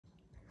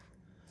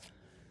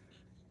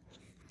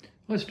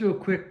Let's do a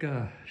quick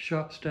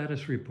shop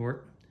status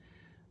report.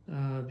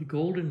 The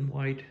gold and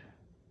white,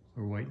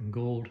 or white and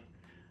gold,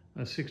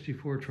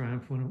 64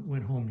 Triumph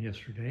went home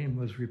yesterday and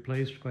was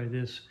replaced by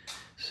this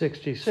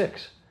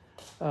 66.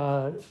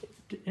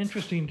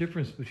 Interesting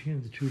difference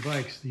between the two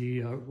bikes.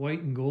 The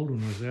white and gold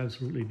one was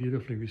absolutely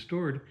beautifully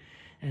restored,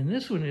 and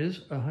this one is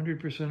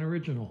 100%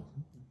 original.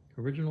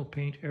 Original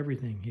paint,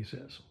 everything, he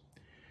says.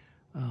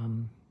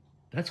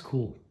 That's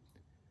cool.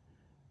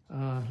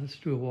 Let's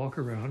do a walk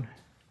around.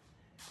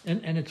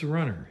 And it's a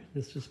runner.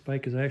 This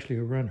bike is actually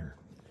a runner.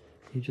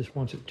 He just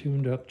wants it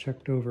tuned up,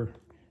 checked over,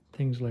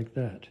 things like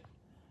that.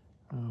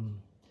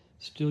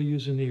 Still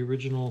using the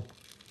original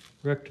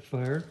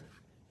rectifier,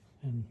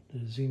 and the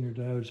Zener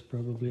diode is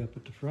probably up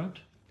at the front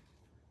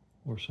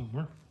or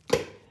somewhere.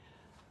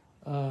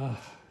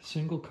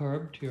 Single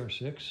carb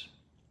TR6,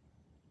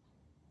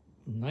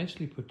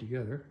 nicely put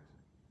together.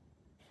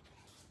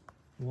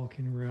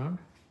 Walking around,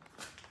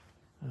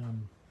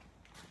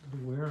 the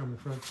wear on the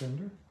front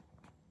fender.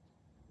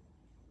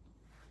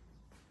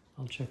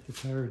 I'll check the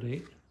tire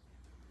date.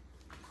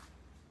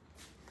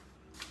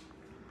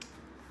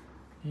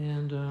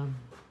 And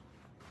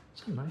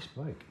it's a nice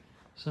bike.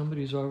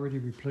 Somebody's already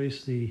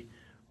replaced the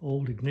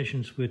old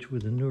ignition switch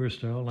with a newer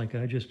style, like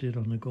I just did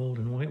on the gold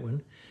and white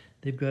one.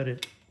 They've got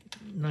it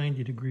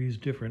 90 degrees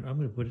different. I'm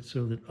going to put it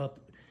so that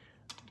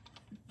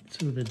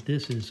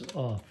this is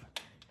off,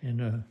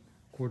 and a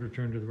quarter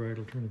turn to the right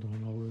will turn it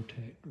on. I'll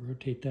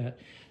rotate that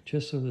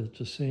just so that it's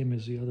the same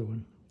as the other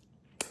one.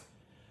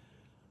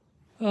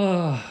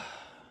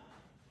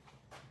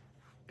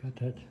 Got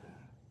that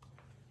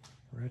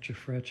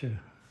ratcha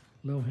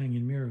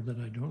low-hanging mirror that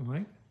I don't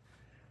like.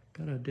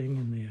 Got a ding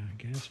in the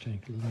gas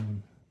tank, little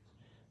one.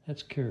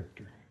 That's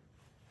character.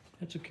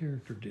 That's a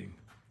character ding.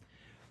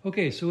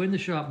 Okay, so in the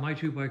shop, my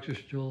two bikes are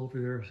still over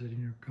there,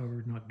 sitting there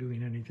covered, not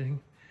doing anything.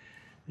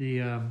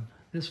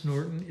 This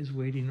Norton is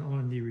waiting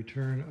on the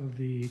return of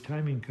the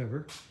timing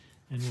cover,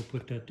 and we'll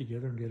put that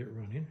together and get it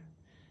running.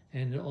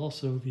 And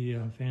also the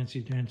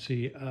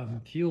fancy-dancy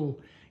fuel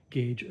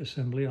gauge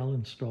assembly, I'll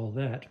install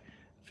that.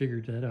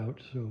 Figured that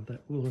out, so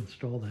that we'll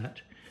install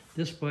that.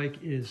 This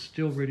bike is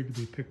still ready to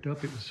be picked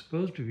up. It was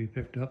supposed to be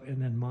picked up, and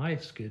then my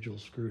schedule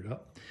screwed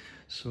up,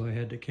 so I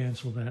had to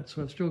cancel that.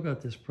 So I've still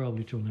got this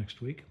probably till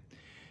next week.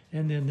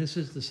 And then this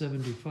is the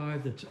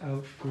 75 that's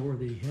out for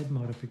the head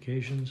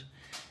modifications,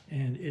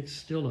 and it's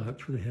still out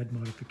for the head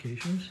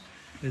modifications.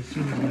 As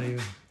soon as I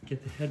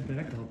get the head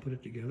back, I'll put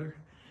it together.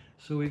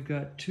 So we've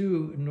got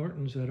two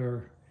Nortons that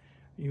are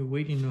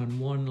waiting on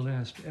one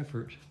last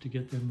effort to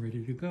get them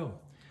ready to go.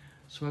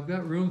 So I've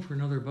got room for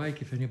another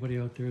bike. If anybody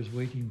out there is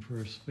waiting for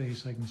a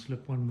space, I can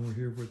slip one more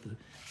here where the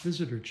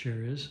visitor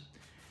chair is.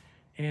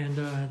 And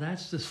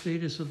that's the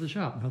status of the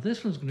shop. Now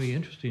this one's going to be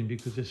interesting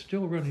because it's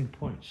still running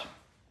points.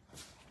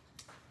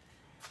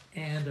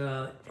 And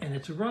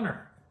it's a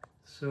runner.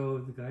 So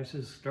the guy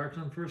says starts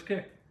on first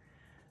kick.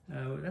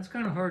 That's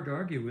kind of hard to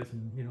argue with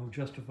and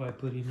justify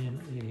putting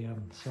in a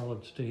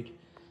solid state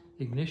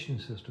ignition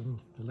system,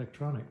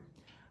 electronic.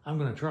 I'm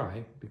going to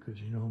try because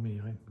you know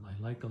me, I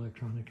like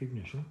electronic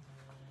ignition.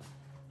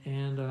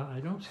 And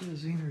I don't see a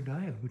Zener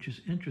diode, which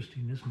is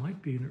interesting. This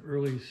might be an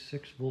early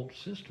 6-volt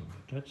system,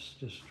 but that's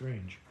just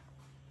strange.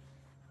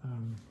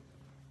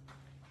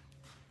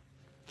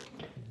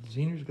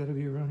 Zener's got to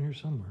be around here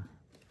somewhere.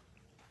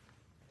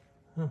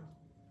 Huh.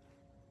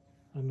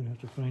 I'm going to have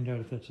to find out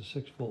if that's a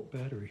 6-volt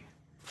battery.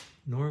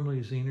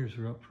 Normally Zeners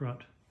are up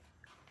front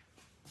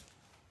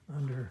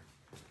under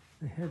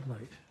the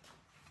headlight.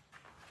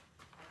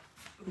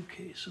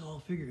 Okay, so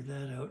I'll figure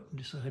that out and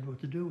decide what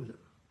to do with it.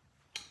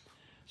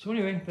 So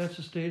anyway, that's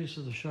the status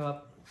of the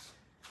shop.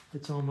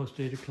 It's almost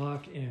 8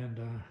 o'clock, and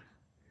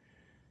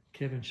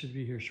Kevin should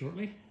be here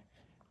shortly.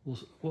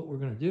 What we're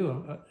going to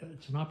do,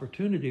 it's an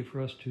opportunity for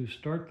us to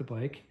start the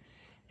bike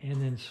and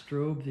then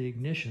strobe the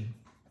ignition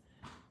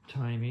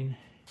timing.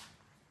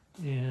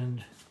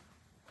 And,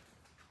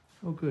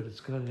 oh good,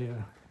 it's got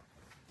a,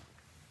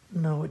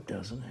 no it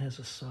doesn't, it has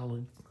a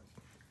solid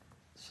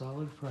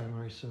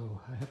primary,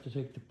 so I have to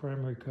take the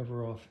primary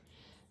cover off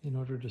in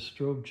order to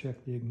strobe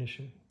check the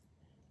ignition.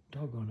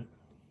 Doggone it.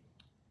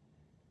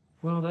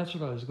 Well, that's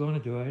what I was going to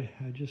do.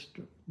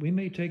 We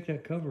may take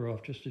that cover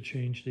off just to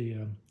change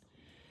the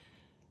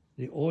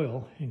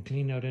oil and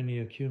clean out any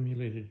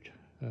accumulated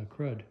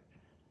crud.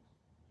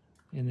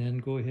 And then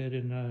go ahead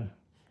and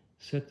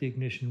set the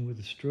ignition with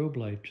a strobe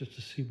light just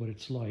to see what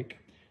it's like.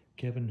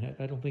 I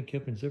don't think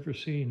Kevin's ever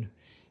seen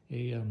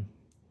a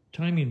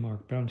timing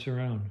mark bounce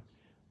around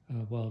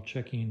while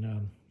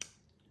checking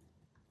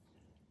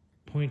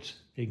points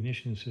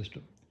ignition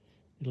system.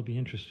 It'll be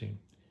interesting.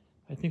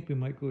 I think we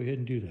might go ahead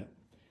and do that.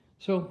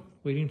 So,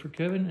 waiting for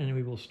Kevin, and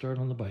we will start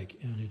on the bike.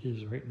 And it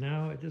is right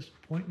now, at this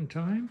point in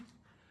time,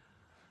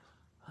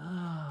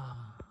 5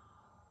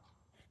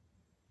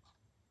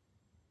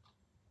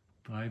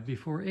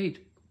 before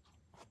 8.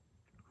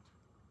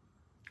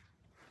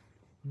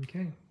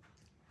 Okay.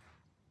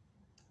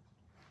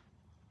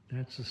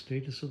 That's the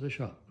status of the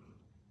shop.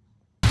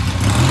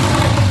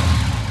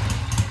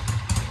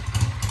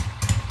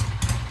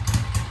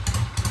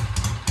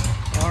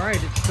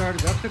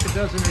 started up, took a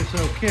dozen or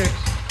so kicks.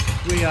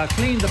 We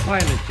cleaned the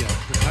pilot jet.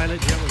 The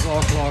pilot jet was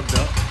all clogged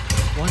up.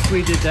 Once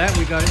we did that,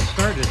 we got it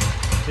started.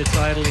 It's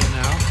idling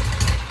now.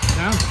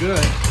 Sounds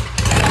good.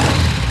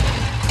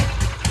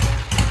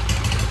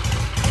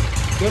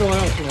 Good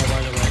oil flow,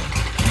 by the way.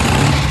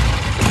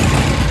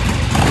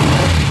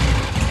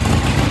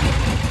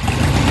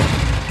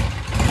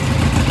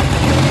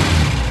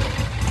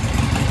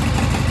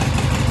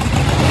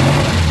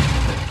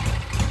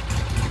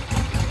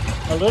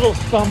 A little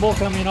stumble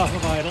coming off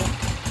of idle.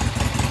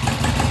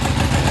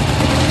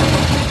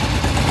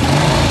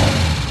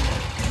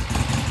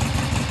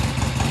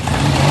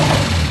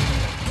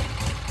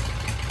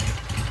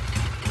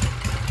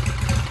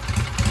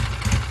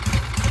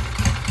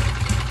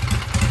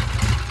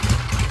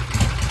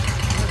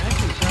 That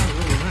actually sounds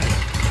really nice.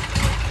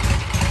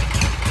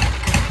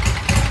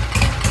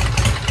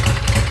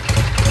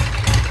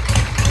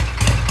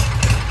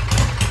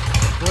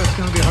 Boy, it's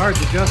going to be hard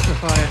to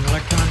justify an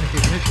electronic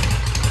ignition.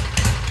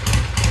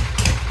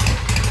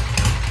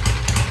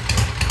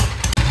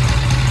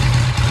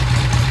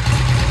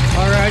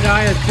 Alright,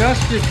 I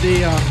adjusted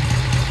the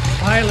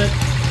pilot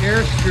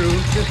air screw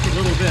just a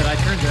little bit. I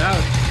turned it out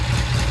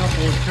a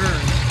couple of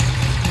turns,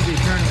 maybe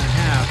a turn and a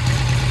half.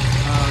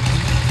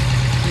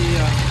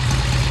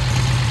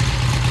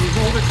 These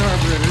older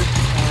carburetors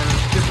are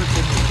different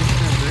than the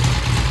concentric.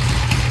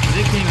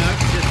 They came out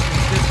just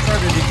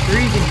started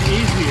breathing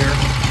easier.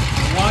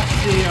 Watch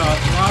the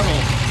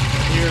throttle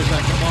here as I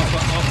come off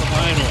of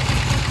idle.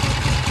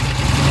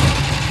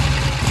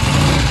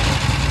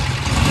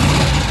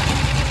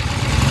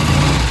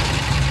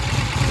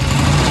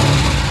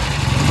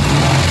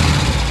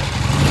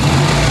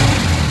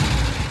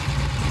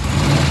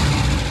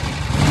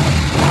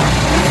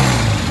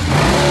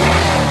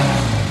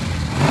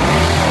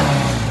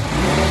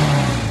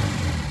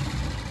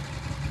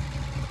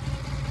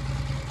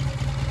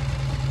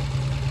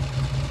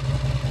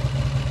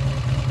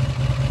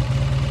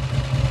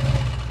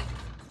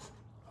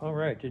 All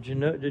right, did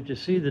you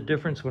see the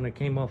difference when it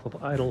came off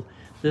of idle?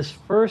 This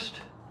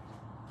first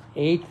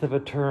eighth of a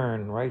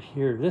turn right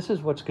here, this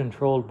is what's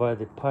controlled by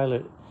the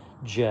pilot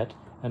jet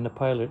and the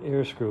pilot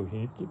air screw.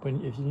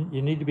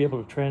 You need to be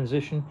able to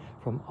transition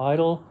from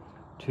idle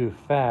to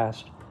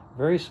fast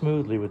very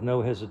smoothly with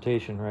no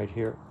hesitation right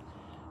here.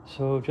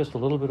 So just a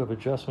little bit of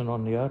adjustment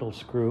on the idle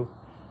screw,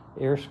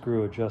 air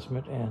screw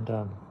adjustment,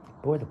 and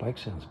boy, the bike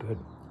sounds good.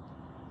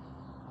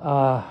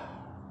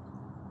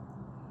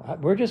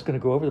 We're just going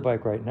to go over the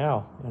bike right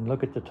now and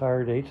look at the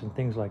tire dates and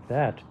things like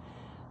that.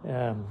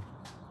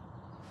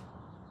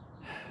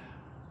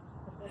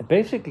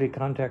 Basically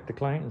contact the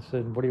client and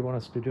said, what do you want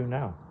us to do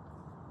now?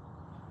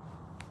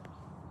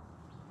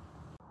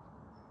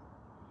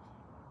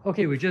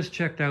 Okay, we just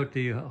checked out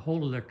the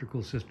whole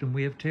electrical system.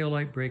 We have tail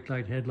light, brake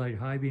light, headlight,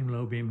 high beam,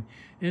 low beam,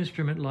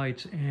 instrument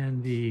lights,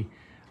 and the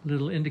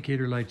little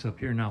indicator lights up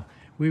here. Now,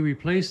 we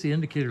replaced the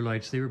indicator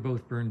lights. They were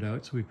both burned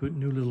out, so we put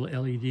new little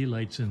LED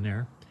lights in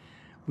there.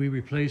 We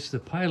replaced the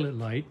pilot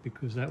light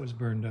because that was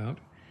burned out.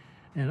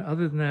 And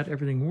other than that,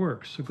 everything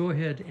works. So go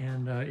ahead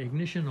and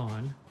ignition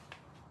on.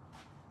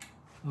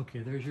 Okay,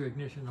 there's your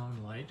ignition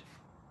on light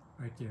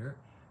right there.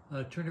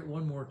 Turn it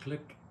one more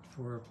click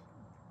for...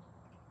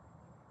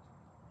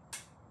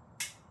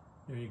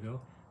 There you go.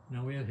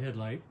 Now we have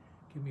headlight.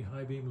 Give me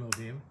high beam, low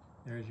beam.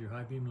 There's your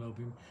high beam, low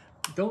beam.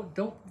 Don't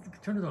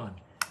turn it on.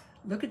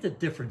 Look at the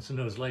difference in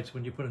those lights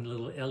when you put a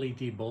little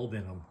LED bulb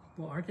in them.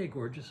 Well, aren't they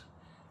gorgeous?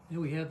 And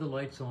we have the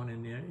lights on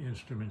in the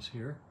instruments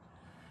here.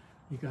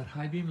 You got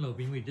high beam, low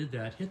beam. We did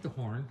that. Hit the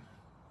horn.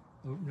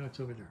 Oh no, it's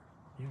over there.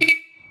 Yeah.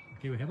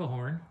 Okay, we have a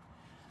horn.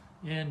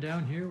 And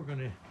down here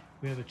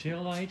we have a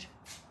tail light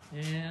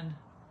and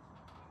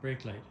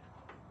brake light.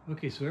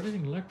 Okay, so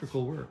everything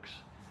electrical works.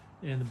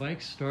 And the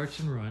bike starts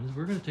and runs.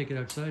 We're going to take it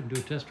outside and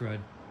do a test ride.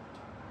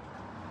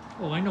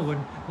 Oh, I know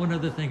one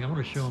other thing. I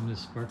want to show them this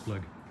spark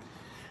plug.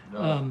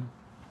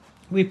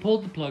 We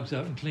pulled the plugs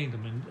out and cleaned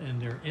them,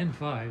 and they're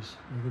N5s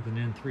rather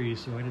than N3s,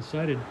 so I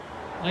decided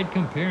I'd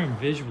compare them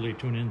visually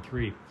to an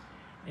N3.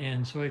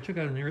 And so I took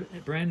out a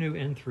brand new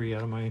N3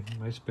 out of my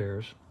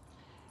spares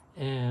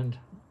and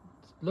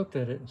looked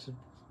at it and said,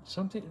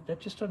 something that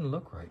just doesn't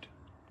look right.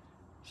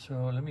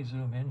 So let me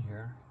zoom in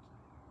here.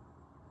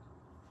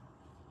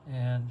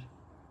 And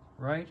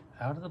right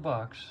out of the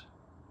box,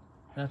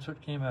 that's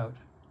what came out.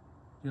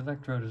 The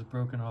electrode is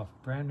broken off.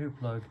 Brand new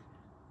plug,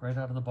 right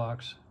out of the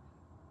box.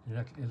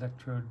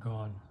 Electrode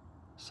gone.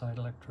 Side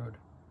electrode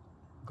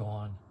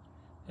gone.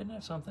 Isn't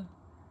that something?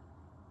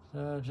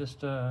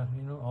 Just you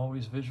know,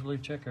 always visually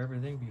check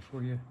everything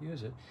before you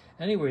use it.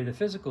 Anyway, the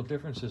physical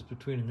differences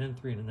between an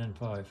N3 and an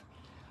N5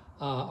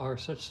 are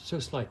so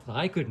slight that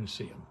I couldn't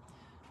see them.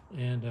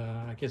 And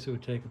I guess it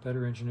would take a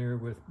better engineer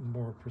with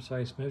more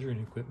precise measuring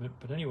equipment.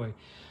 But anyway,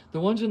 the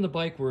ones in the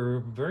bike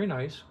were very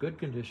nice, good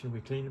condition. We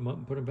cleaned them up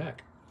and put them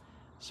back.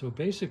 So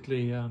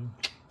basically,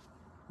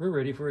 we're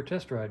ready for a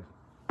test ride.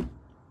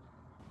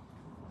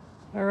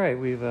 All right,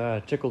 we've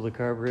tickled the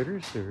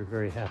carburetors. They're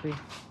very happy.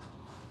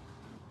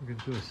 We're going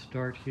to do a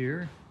start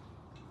here.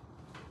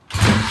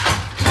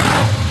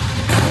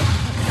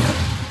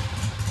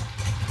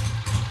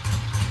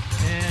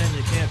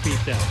 Can't beat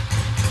that.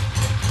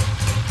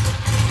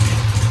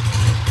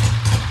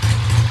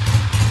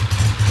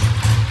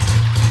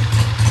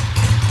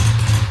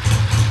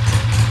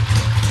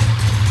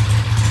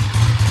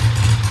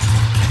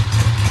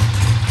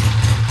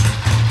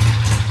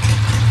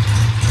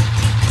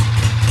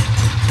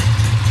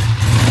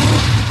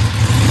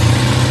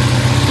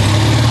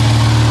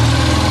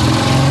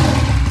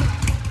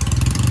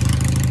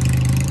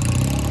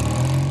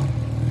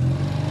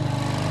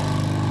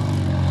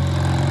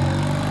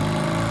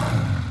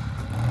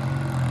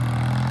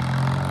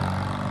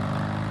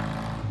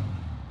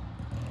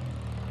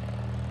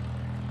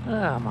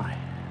 Ah, my.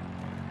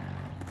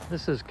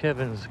 This is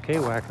Kevin's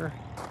K-Whacker.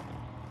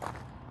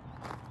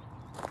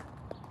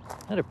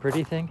 Isn't that a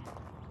pretty thing?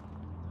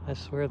 I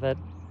swear that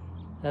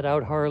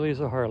out Harley's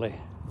a Harley.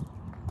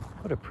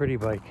 What a pretty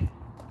bike.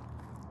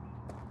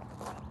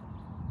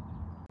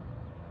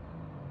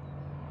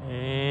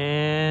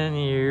 And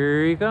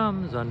here he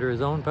comes under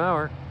his own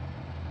power.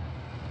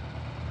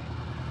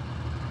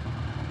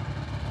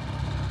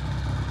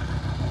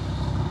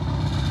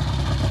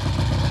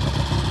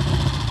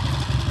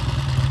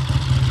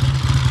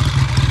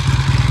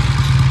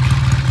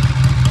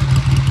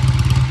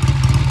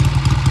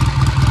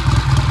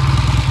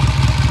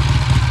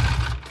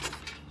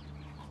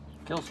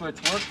 Kill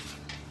switch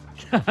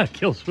works.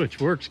 Kill switch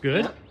works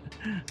good.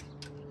 Yep.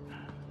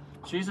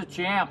 She's a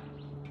champ.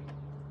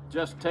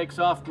 Just takes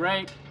off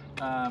great.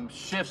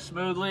 Shifts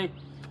smoothly.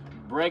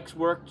 Brakes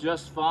work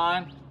just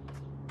fine.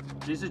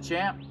 She's a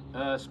champ.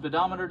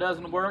 Speedometer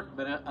doesn't work,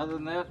 but other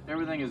than that,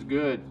 everything is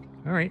good.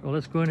 All right, well,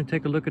 let's go in and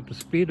take a look at the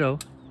speedo.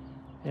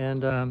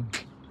 And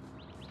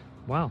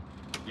wow.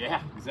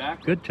 Yeah,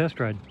 exactly. Good test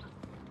ride.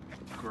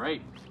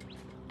 Great.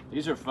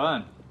 These are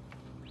fun.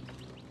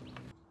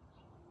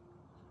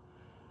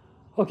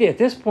 Okay, at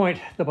this point,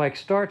 the bike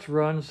starts,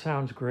 runs,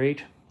 sounds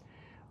great.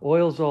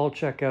 Oils all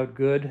check out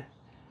good.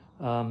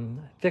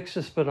 Fix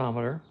the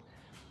speedometer.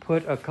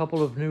 Put a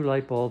couple of new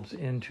light bulbs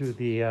into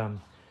the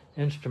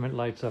instrument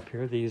lights up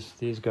here,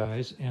 these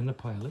guys, and the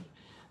pilot.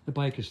 The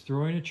bike is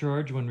throwing a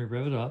charge when we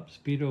rev it up.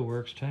 Speedo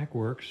works, tack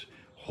works,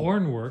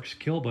 horn works,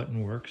 kill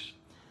button works.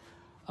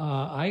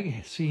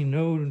 I see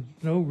no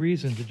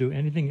reason to do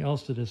anything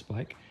else to this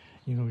bike.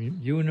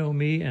 You know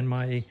me and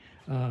my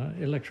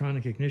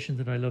electronic ignition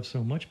that I love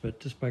so much, but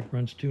this bike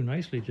runs too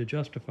nicely to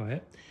justify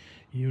it.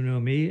 You know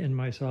me and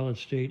my solid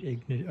state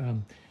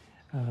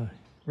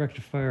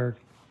rectifier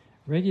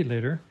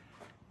regulator,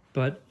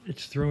 but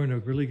it's throwing a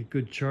really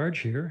good charge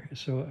here,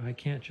 so I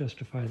can't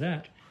justify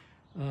that.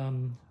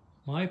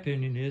 My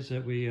opinion is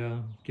that we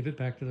give it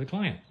back to the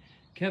client.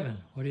 Kevin,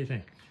 what do you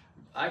think?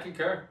 I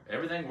concur.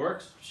 Everything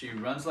works. She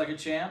runs like a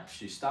champ.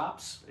 She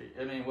stops.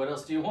 I mean, what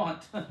else do you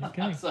want?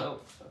 Okay.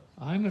 So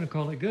I'm going to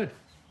call it good.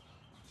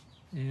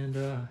 And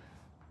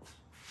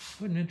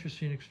what an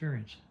interesting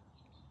experience.